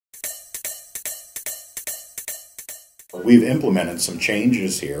We've implemented some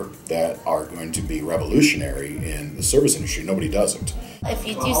changes here that are going to be revolutionary in the service industry. Nobody does it. If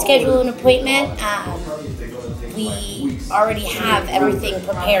you do schedule an appointment, we already have everything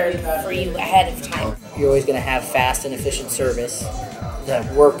prepared for you ahead of time. You're always going to have fast and efficient service. The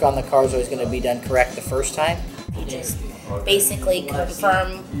work on the car is always going to be done correct the first time. You just basically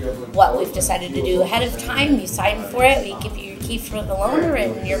confirm what we've decided to do ahead of time. You sign for it, we give you your key for the loaner,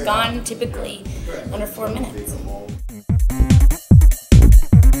 and you're gone typically under 4 minutes.